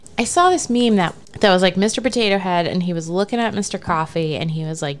I saw this meme that was like Mr. Potato Head, and he was looking at Mr. Coffee, and he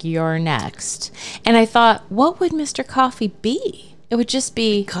was like, "You're next." And I thought, what would Mr. Coffee be? It would just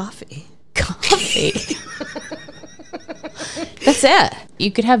be Coffee. That's it. You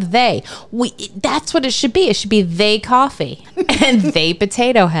could have they. That's what it should be. It should be they coffee and they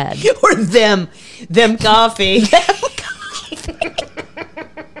potato head. Or them coffee.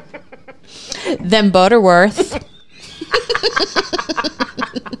 Them Butterworth.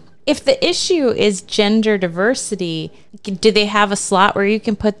 If the issue is gender diversity, do they have a slot where you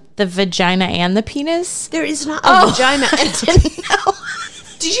can put the vagina and the penis? There is not a vagina. I didn't know.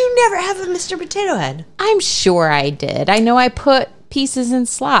 Did you never have a Mr. Potato Head? I'm sure I did. I know I put pieces in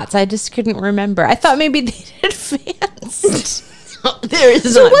slots. I just couldn't remember. I thought maybe they did advanced. There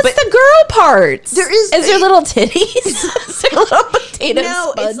is So what's the girl parts? There is there little titties? Is there little potato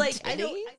No, spud it's like, I titties? don't...